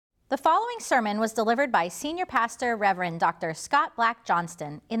The following sermon was delivered by Senior Pastor Reverend Dr. Scott Black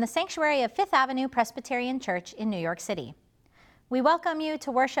Johnston in the sanctuary of Fifth Avenue Presbyterian Church in New York City. We welcome you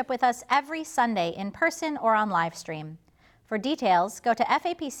to worship with us every Sunday in person or on live stream. For details, go to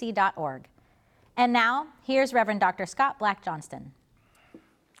fapc.org. And now, here's Reverend Dr. Scott Black Johnston.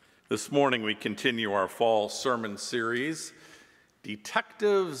 This morning we continue our fall sermon series,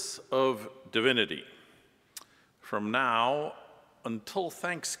 Detectives of Divinity. From now until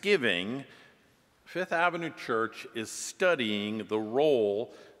Thanksgiving, Fifth Avenue Church is studying the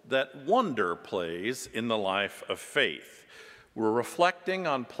role that wonder plays in the life of faith. We're reflecting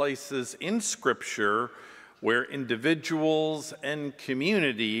on places in Scripture where individuals and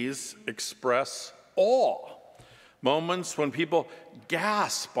communities express awe, moments when people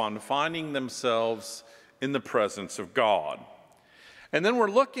gasp on finding themselves in the presence of God. And then we're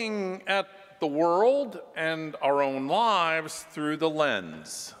looking at the world and our own lives through the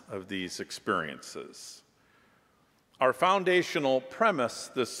lens of these experiences. Our foundational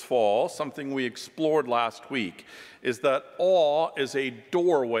premise this fall, something we explored last week, is that awe is a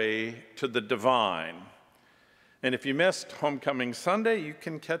doorway to the divine. And if you missed Homecoming Sunday, you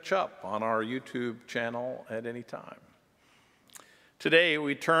can catch up on our YouTube channel at any time. Today,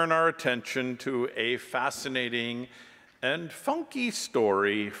 we turn our attention to a fascinating and funky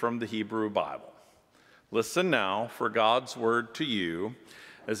story from the Hebrew Bible. Listen now for God's word to you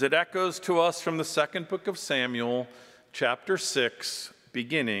as it echoes to us from the second book of Samuel, chapter 6,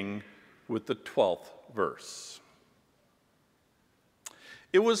 beginning with the 12th verse.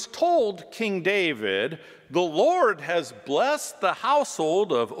 It was told King David, "The Lord has blessed the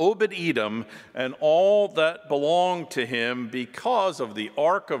household of Obed-Edom and all that belonged to him because of the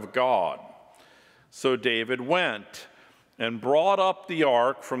ark of God." So David went and brought up the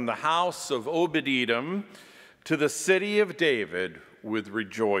ark from the house of Obed-Edom to the city of David with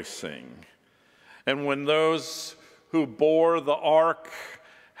rejoicing. And when those who bore the ark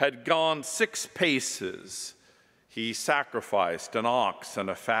had gone 6 paces, he sacrificed an ox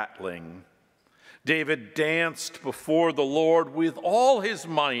and a fatling. David danced before the Lord with all his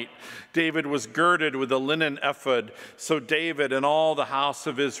might. David was girded with a linen ephod. So David and all the house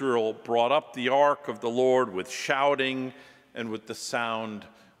of Israel brought up the ark of the Lord with shouting and with the sound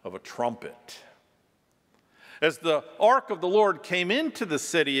of a trumpet. As the ark of the Lord came into the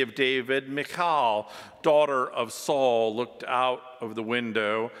city of David, Michal, daughter of Saul, looked out of the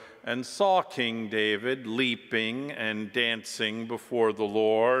window and saw King David leaping and dancing before the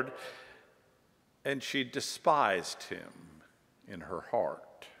Lord, and she despised him in her heart.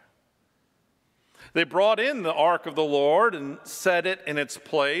 They brought in the ark of the Lord and set it in its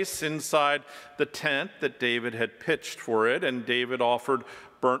place inside the tent that David had pitched for it, and David offered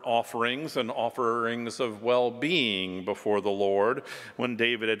burnt offerings and offerings of well-being before the Lord. When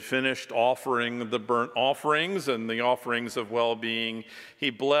David had finished offering the burnt offerings and the offerings of well-being,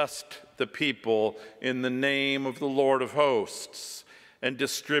 he blessed the people in the name of the Lord of hosts and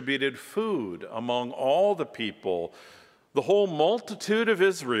distributed food among all the people, the whole multitude of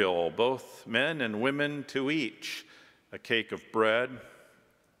Israel, both men and women to each, a cake of bread,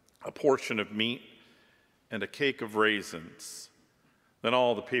 a portion of meat, and a cake of raisins. Then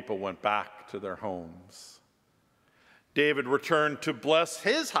all the people went back to their homes. David returned to bless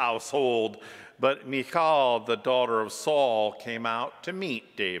his household, but Michal, the daughter of Saul, came out to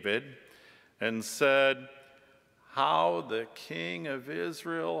meet David and said, "How the king of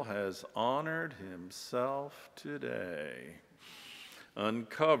Israel has honored himself today,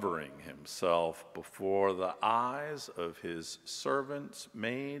 uncovering himself before the eyes of his servants'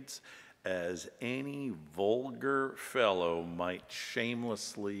 maids, as any vulgar fellow might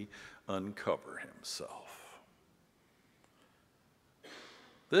shamelessly uncover himself."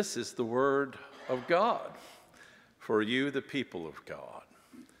 This is the word of God for you, the people of God.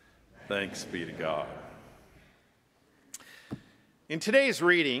 Thanks be to God. In today's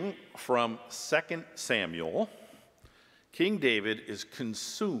reading from 2 Samuel, King David is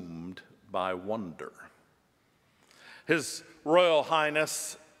consumed by wonder. His Royal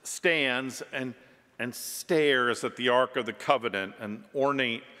Highness stands and stares at the Ark of the Covenant, an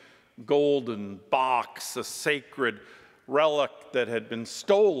ornate golden box, a sacred relic that had been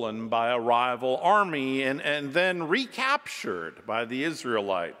stolen by a rival army and then recaptured by the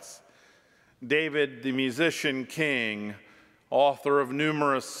Israelites. David, the musician king, author of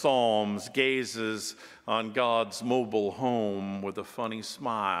numerous psalms, gazes on God's mobile home with a funny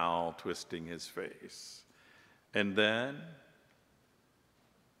smile twisting his face. And then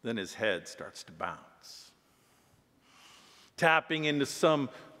his head starts to bounce. Tapping into some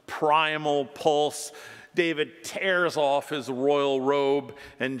primal pulse, David tears off his royal robe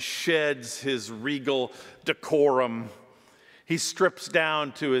and sheds his regal decorum. He strips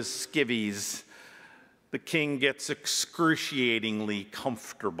down to his skivvies. The king gets excruciatingly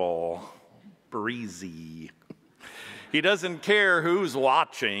comfortable, breezy. He doesn't care who's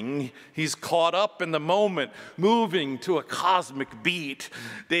watching. He's caught up in the moment, moving to a cosmic beat.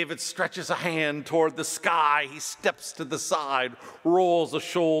 David stretches a hand toward the sky. He steps to the side, rolls a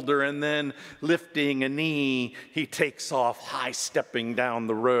shoulder, and then lifting a knee, he takes off, high-stepping down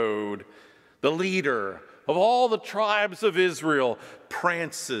the road. The leader of all the tribes of Israel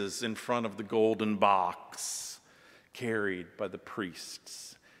prances in front of the golden box, carried by the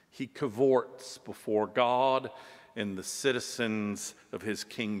priests. He cavorts before God and the citizens of his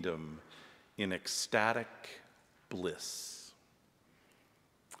kingdom in ecstatic bliss.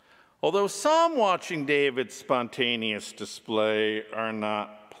 Although some watching David's spontaneous display are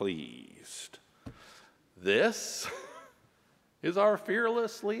not pleased, this is our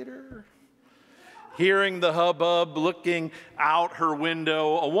fearless leader. Hearing the hubbub, looking out her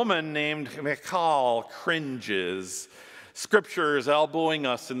window, a woman named Michal cringes. Scripture is elbowing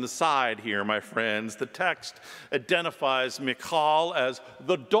us in the side here, my friends. The text identifies Michal as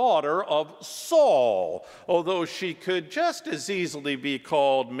the daughter of Saul, although she could just as easily be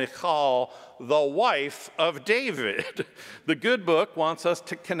called Michal, the wife of David. The good book wants us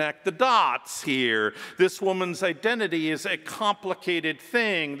to connect the dots here. This woman's identity is a complicated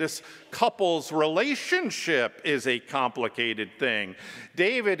thing. This couple's relationship is a complicated thing.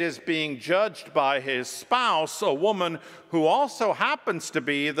 David is being judged by his spouse, a woman who also happens to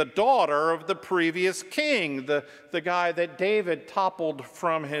be the daughter of the previous king, the guy that David toppled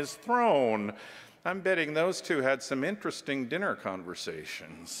from his throne. I'm betting those two had some interesting dinner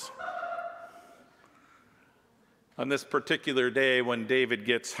conversations. On this particular day, when David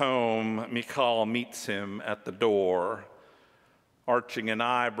gets home, Michal meets him at the door. Arching an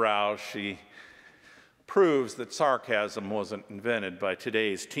eyebrow, she proves that sarcasm wasn't invented by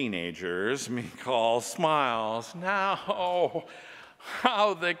today's teenagers. Michal smiles. Now,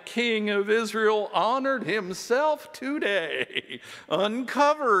 how the king of Israel honored himself today,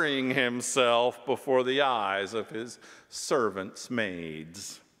 uncovering himself before the eyes of his servants'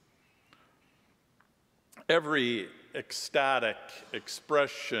 maids. Every ecstatic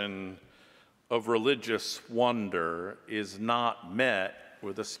expression of religious wonder is not met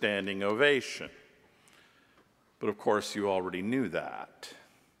with a standing ovation. But of course, you already knew that.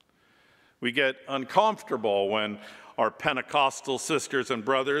 We get uncomfortable when our Pentecostal sisters and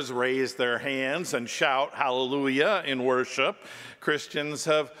brothers raise their hands and shout hallelujah in worship. Christians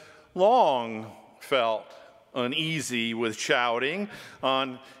have long felt uneasy with shouting.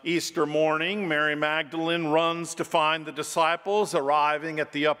 On Easter morning, Mary Magdalene runs to find the disciples arriving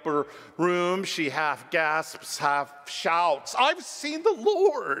at the upper room. She half gasps, half shouts, "I've seen the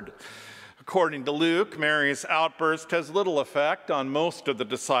Lord!" According to Luke, Mary's outburst has little effect on most of the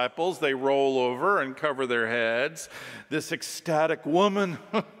disciples. They roll over and cover their heads. This ecstatic woman,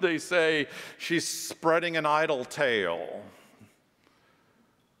 they say, she's spreading an idle tale.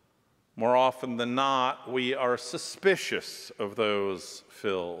 More often than not, we are suspicious of those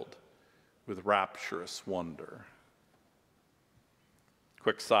filled with rapturous wonder.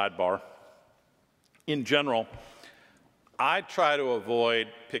 Quick sidebar. In general, I try to avoid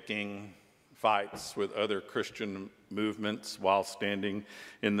picking fights with other Christian movements while standing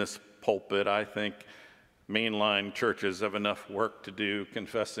in this pulpit. I think mainline churches have enough work to do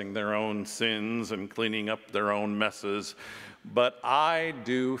confessing their own sins and cleaning up their own messes. But I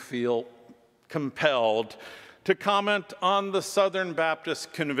do feel compelled to comment on the Southern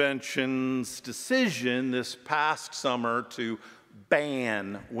Baptist Convention's decision this past summer to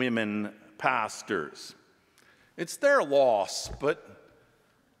ban women pastors. It's their loss, but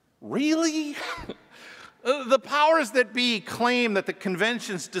really? The powers that be claim that the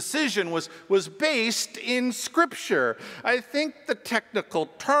convention's decision was based in Scripture. I think the technical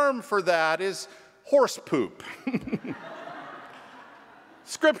term for that is horse poop.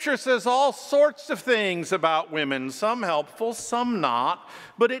 Scripture says all sorts of things about women, some helpful, some not,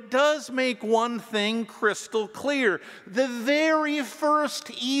 but it does make one thing crystal clear. The very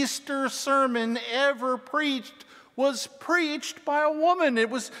first Easter sermon ever preached was preached by a woman. It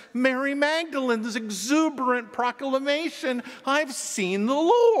was Mary Magdalene's exuberant proclamation, "I've seen the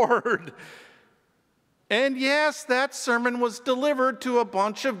Lord." And yes, that sermon was delivered to a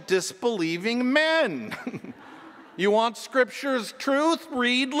bunch of disbelieving men. You want Scripture's truth?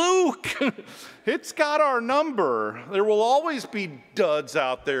 Read Luke. It's got our number. There will always be dudes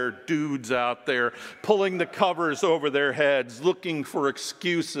out there pulling the covers over their heads, looking for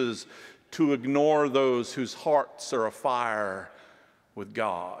excuses to ignore those whose hearts are afire with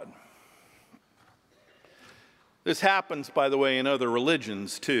God. This happens, by the way, in other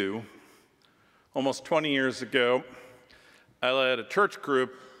religions too. Almost 20 years ago, I led a church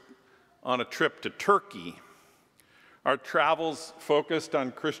group on a trip to Turkey. Our travels focused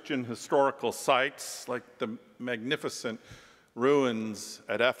on Christian historical sites like the magnificent ruins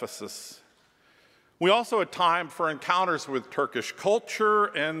at Ephesus. We also had time for encounters with Turkish culture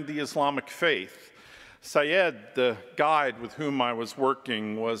and the Islamic faith. Syed, the guide with whom I was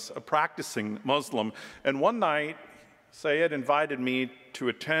working, was a practicing Muslim, and one night Syed invited me to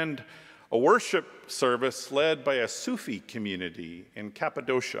attend a worship service led by a Sufi community in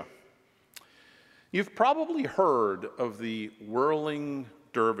Cappadocia. You've probably heard of the whirling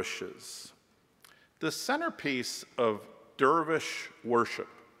dervishes. The centerpiece of dervish worship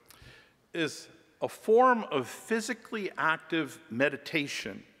is a form of physically active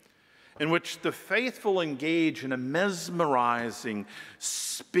meditation in which the faithful engage in a mesmerizing,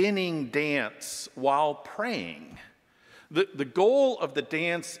 spinning dance while praying. The goal of the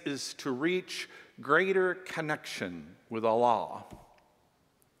dance is to reach greater connection with Allah.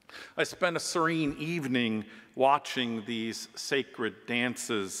 I spent a serene evening watching these sacred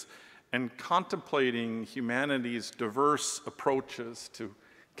dances and contemplating humanity's diverse approaches to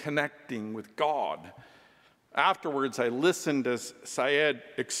connecting with God. Afterwards, I listened as Syed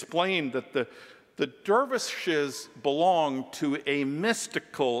explained that the dervishes belong to a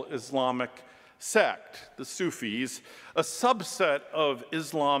mystical Islamic sect, the Sufis, a subset of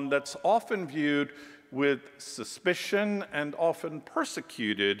Islam that's often viewed with suspicion and often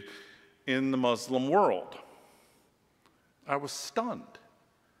persecuted in the Muslim world. I was stunned.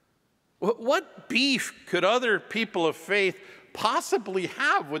 What beef could other people of faith possibly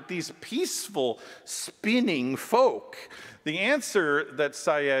have with these peaceful, spinning folk? The answer that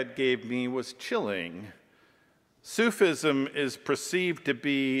Syed gave me was chilling. Sufism is perceived to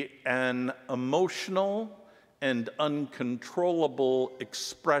be an emotional and uncontrollable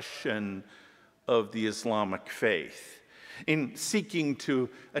expression of the Islamic faith. In seeking to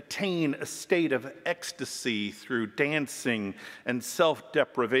attain a state of ecstasy through dancing and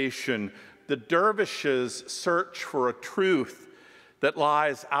self-deprivation, the dervishes search for a truth that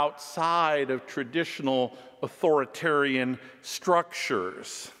lies outside of traditional authoritarian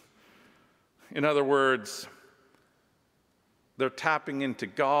structures. In other words, they're tapping into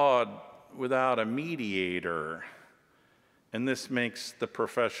God without a mediator, and this makes the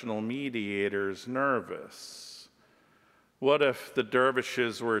professional mediators nervous. What if the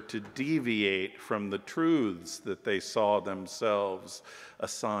dervishes were to deviate from the truths that they saw themselves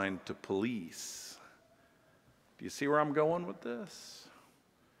assigned to police? Do you see where I'm going with this?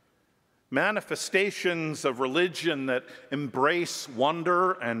 Manifestations of religion that embrace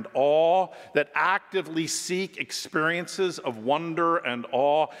wonder and awe, that actively seek experiences of wonder and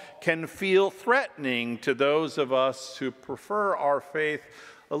awe, can feel threatening to those of us who prefer our faith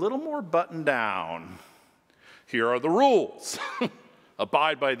a little more buttoned down. Here are the rules.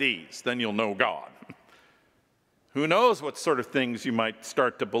 Abide by these, then you'll know God. Who knows what sort of things you might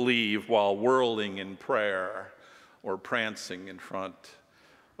start to believe while whirling in prayer or prancing in front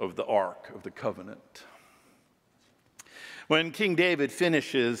of the Ark of the Covenant. When King David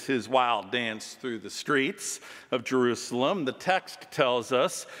finishes his wild dance through the streets of Jerusalem, the text tells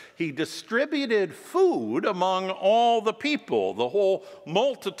us he distributed food among all the people, the whole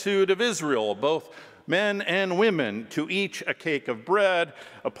multitude of Israel, both men and women, to each a cake of bread,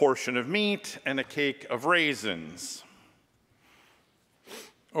 a portion of meat, and a cake of raisins.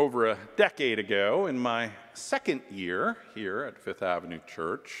 Over a decade ago, in my second year here at Fifth Avenue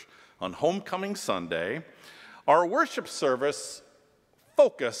Church, on Homecoming Sunday, our worship service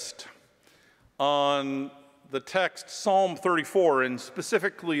focused on the text Psalm 34, and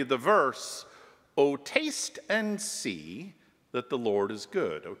specifically the verse, "O taste and see that the Lord is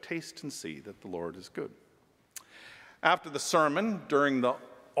good." O taste and see that the Lord is good. After the sermon, during the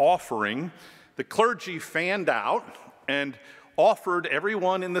offering, the clergy fanned out and offered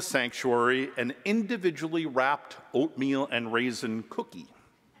everyone in the sanctuary an individually wrapped oatmeal and raisin cookie.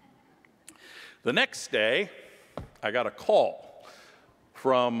 The next day, I got a call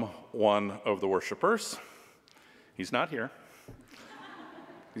from one of the worshipers. He's not here.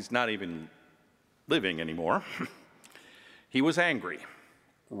 He's not even living anymore. He was angry,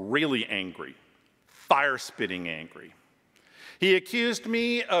 really angry, fire-spitting angry. He accused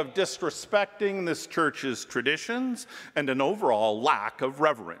me of disrespecting this church's traditions and an overall lack of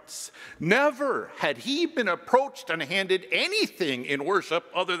reverence. Never had he been approached and handed anything in worship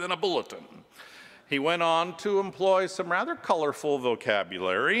other than a bulletin. He went on to employ some rather colorful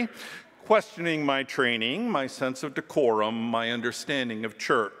vocabulary, questioning my training, my sense of decorum, my understanding of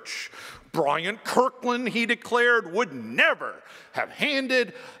church. Bryant Kirkland, he declared, would never have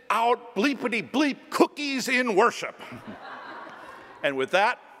handed out bleepity-bleep cookies in worship. And with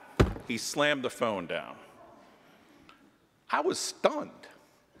that, he slammed the phone down. I was stunned.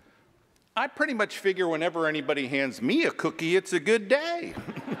 I pretty much figure whenever anybody hands me a cookie, it's a good day.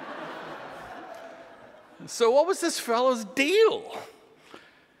 So what was this fellow's deal?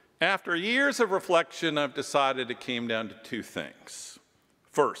 After years of reflection, I've decided it came down to two things.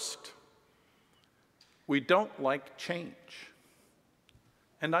 First, we don't like change,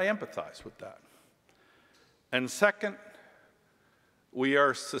 and I empathize with that. And second, we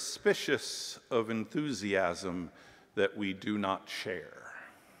are suspicious of enthusiasm that we do not share.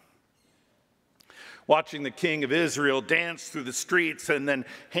 Watching the king of Israel dance through the streets and then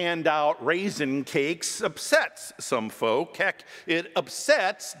hand out raisin cakes upsets some folk. Heck, it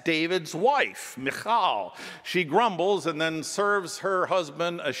upsets David's wife, Michal. She grumbles and then serves her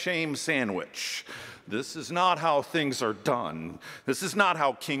husband a shame sandwich. This is not how things are done. This is not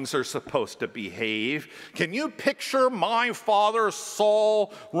how kings are supposed to behave. Can you picture my father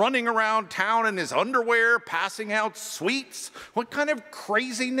Saul running around town in his underwear, passing out sweets? What kind of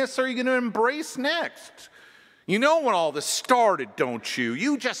craziness are you going to embrace next? You know when all this started, don't you?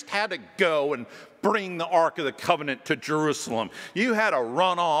 You just had to go and bring the Ark of the Covenant to Jerusalem. You had to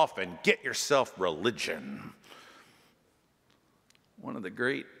run off and get yourself religion. One of the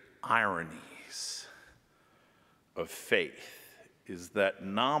great ironies of faith is that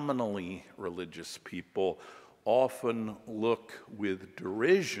nominally religious people often look with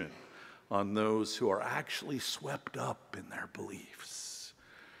derision on those who are actually swept up in their beliefs.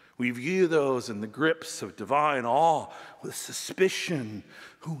 We view those in the grips of divine awe with suspicion.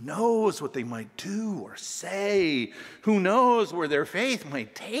 Who knows what they might do or say? Who knows where their faith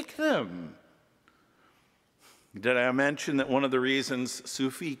might take them? Did I mention that one of the reasons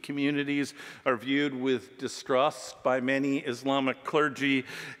Sufi communities are viewed with distrust by many Islamic clergy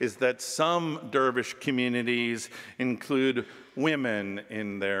is that some dervish communities include women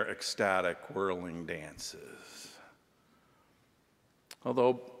in their ecstatic whirling dances?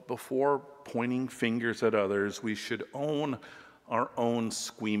 Although before pointing fingers at others, we should own our own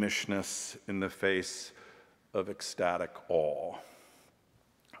squeamishness in the face of ecstatic awe.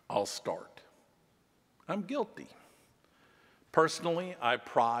 I'll start. I'm guilty. Personally, I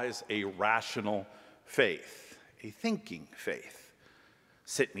prize a rational faith, a thinking faith.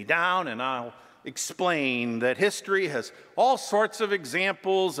 Sit me down and I'll explain that history has all sorts of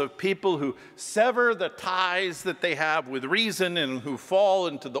examples of people who sever the ties that they have with reason and who fall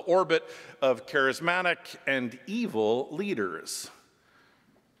into the orbit of charismatic and evil leaders.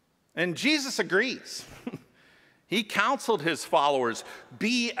 And Jesus agrees. He counseled his followers,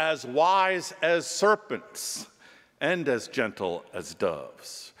 be as wise as serpents and as gentle as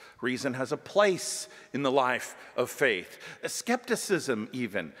doves. Reason has a place in the life of faith. Skepticism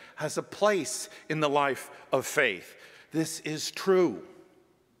even has a place in the life of faith. This is true.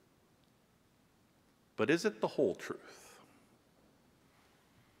 But is it the whole truth?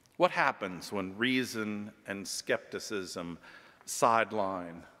 What happens when reason and skepticism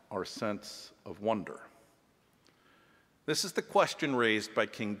sideline our sense of wonder? This is the question raised by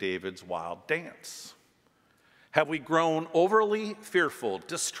King David's wild dance. Have we grown overly fearful,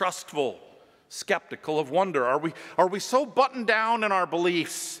 distrustful, skeptical of wonder? Are we so buttoned down in our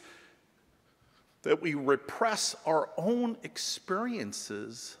beliefs that we repress our own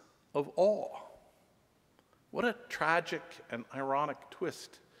experiences of awe? What a tragic and ironic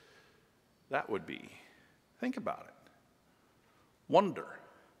twist that would be. Think about it. Wonder,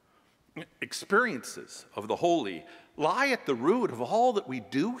 experiences of the holy lie at the root of all that we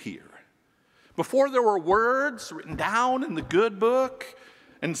do here. Before there were words written down in the good book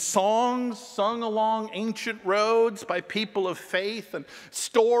and songs sung along ancient roads by people of faith and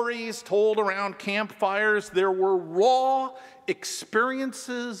stories told around campfires, there were raw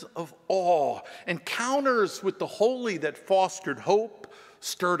experiences of awe, encounters with the holy that fostered hope,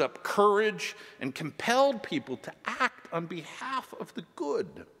 stirred up courage, and compelled people to act on behalf of the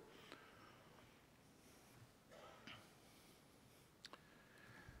good.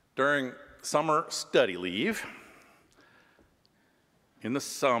 During summer study leave, in the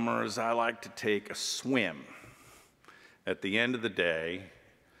summers, I like to take a swim at the end of the day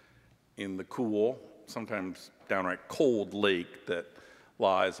in the cool, sometimes downright cold lake that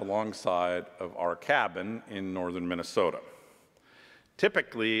lies alongside of our cabin in northern Minnesota.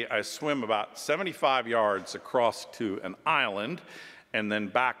 Typically, I swim about 75 yards across to an island and then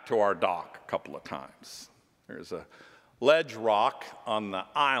back to our dock a couple of times. There's a ledge rock on the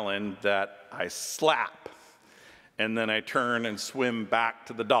island that I slap, and then I turn and swim back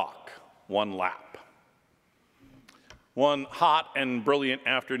to the dock, one lap. One hot and brilliant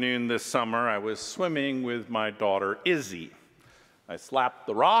afternoon this summer, I was swimming with my daughter Izzy. I slapped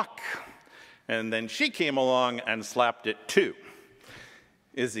the rock, and then she came along and slapped it too.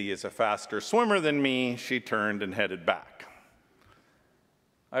 Izzy is a faster swimmer than me. She turned and headed back.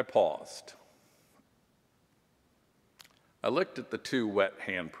 I paused. I looked at the two wet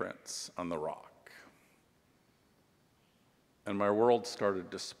handprints on the rock, and my world started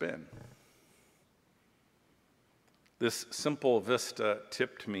to spin. This simple vista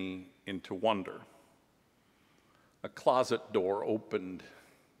tipped me into wonder. A closet door opened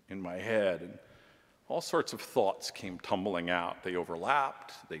in my head, and all sorts of thoughts came tumbling out. They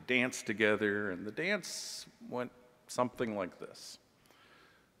overlapped, they danced together, and the dance went something like this.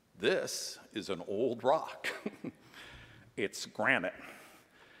 This is an old rock. It's granite.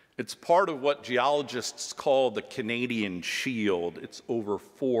 It's part of what geologists call the Canadian Shield. It's over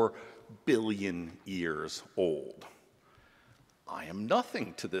 4 billion years old. I am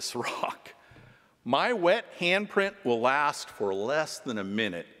nothing to this rock. My wet handprint will last for less than a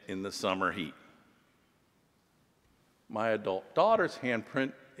minute in the summer heat. My adult daughter's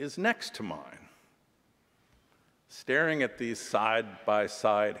handprint is next to mine. Staring at these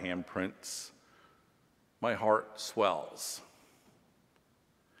side-by-side handprints, my heart swells.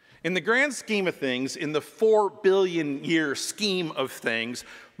 In the grand scheme of things, in the 4 billion year scheme of things,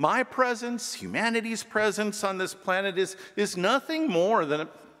 my presence, humanity's presence on this planet is nothing more than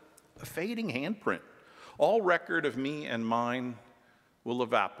a fading handprint. All record of me and mine will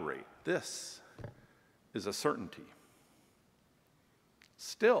evaporate. This is a certainty.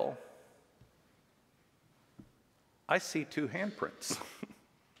 Still, I see 2 handprints.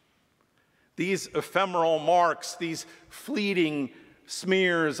 These ephemeral marks, these fleeting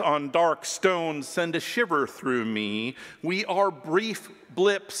smears on dark stones send a shiver through me. We are brief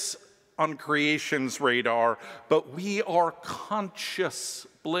blips on creation's radar, but we are conscious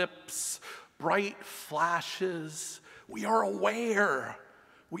blips, bright flashes. We are aware,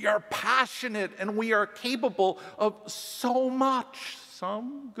 we are passionate, and we are capable of so much,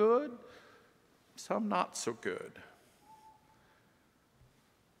 some good, some not so good.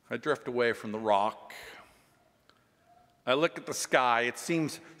 I drift away from the rock. I look at the sky. It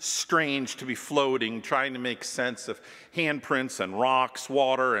seems strange to be floating, trying to make sense of handprints and rocks,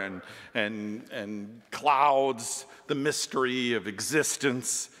 water and clouds, the mystery of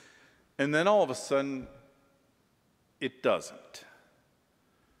existence. And then all of a sudden, it doesn't.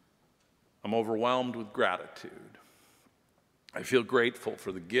 I'm overwhelmed with gratitude. I feel grateful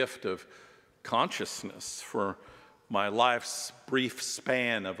for the gift of consciousness, for my life's brief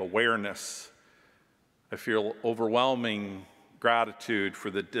span of awareness. I feel overwhelming gratitude for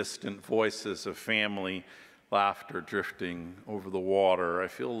the distant voices of family, laughter drifting over the water. I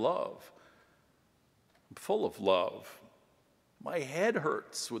feel love. I'm full of love. My head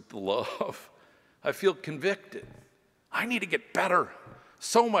hurts with the love. I feel convicted. I need to get better,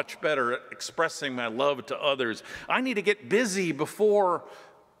 so much better at expressing my love to others. I need to get busy before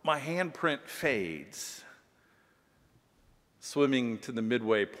my handprint fades. Swimming to the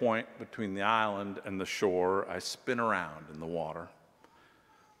midway point between the island and the shore, I spin around in the water.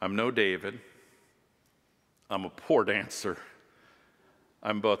 I'm no David. I'm a poor dancer.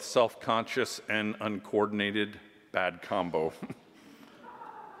 I'm both self-conscious and uncoordinated, bad combo.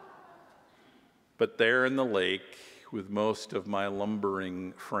 But there in the lake, with most of my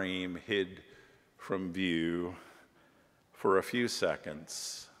lumbering frame hid from view, for a few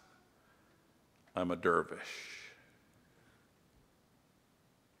seconds, I'm a dervish.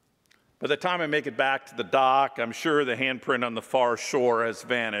 By the time I make it back to the dock, I'm sure the handprint on the far shore has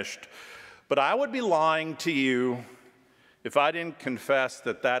vanished. But I would be lying to you if I didn't confess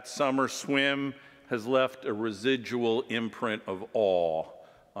that that summer swim has left a residual imprint of awe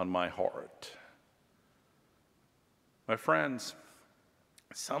on my heart. My friends,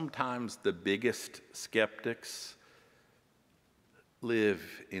 sometimes the biggest skeptics live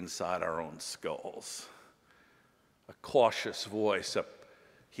inside our own skulls. A cautious voice up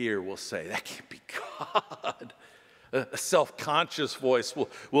here will say, that can't be God. A self-conscious voice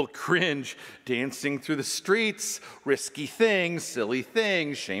will cringe, dancing through the streets, risky thing, silly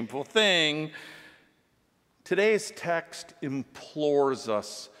thing, shameful thing. Today's text implores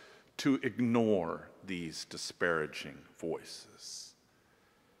us to ignore these disparaging voices.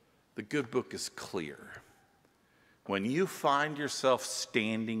 The good book is clear. When you find yourself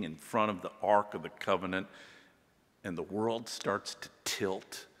standing in front of the Ark of the Covenant and the world starts to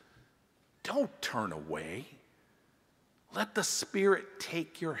tilt, don't turn away. Let the Spirit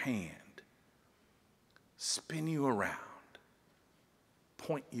take your hand, spin you around,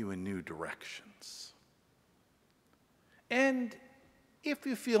 point you in new directions. And if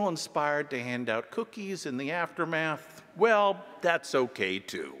you feel inspired to hand out cookies in the aftermath, well, that's okay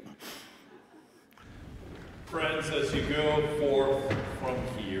too. Friends, as you go forth from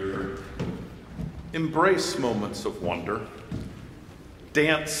here, embrace moments of wonder,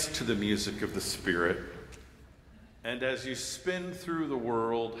 dance to the music of the Spirit, and as you spin through the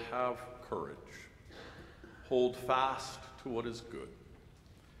world, have courage. Hold fast to what is good.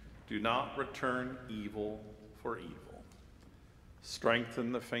 Do not return evil for evil.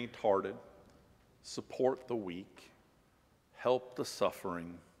 Strengthen the faint-hearted, support the weak, help the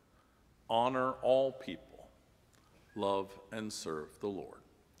suffering, honor all people, love and serve the Lord.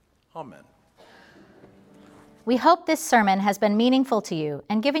 Amen. We hope this sermon has been meaningful to you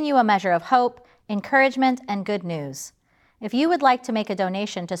and given you a measure of hope, encouragement, and good news. If you would like to make a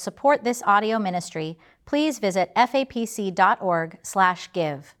donation to support this audio ministry, please visit fapc.org/give.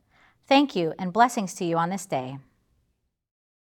 Thank you and blessings to you on this day.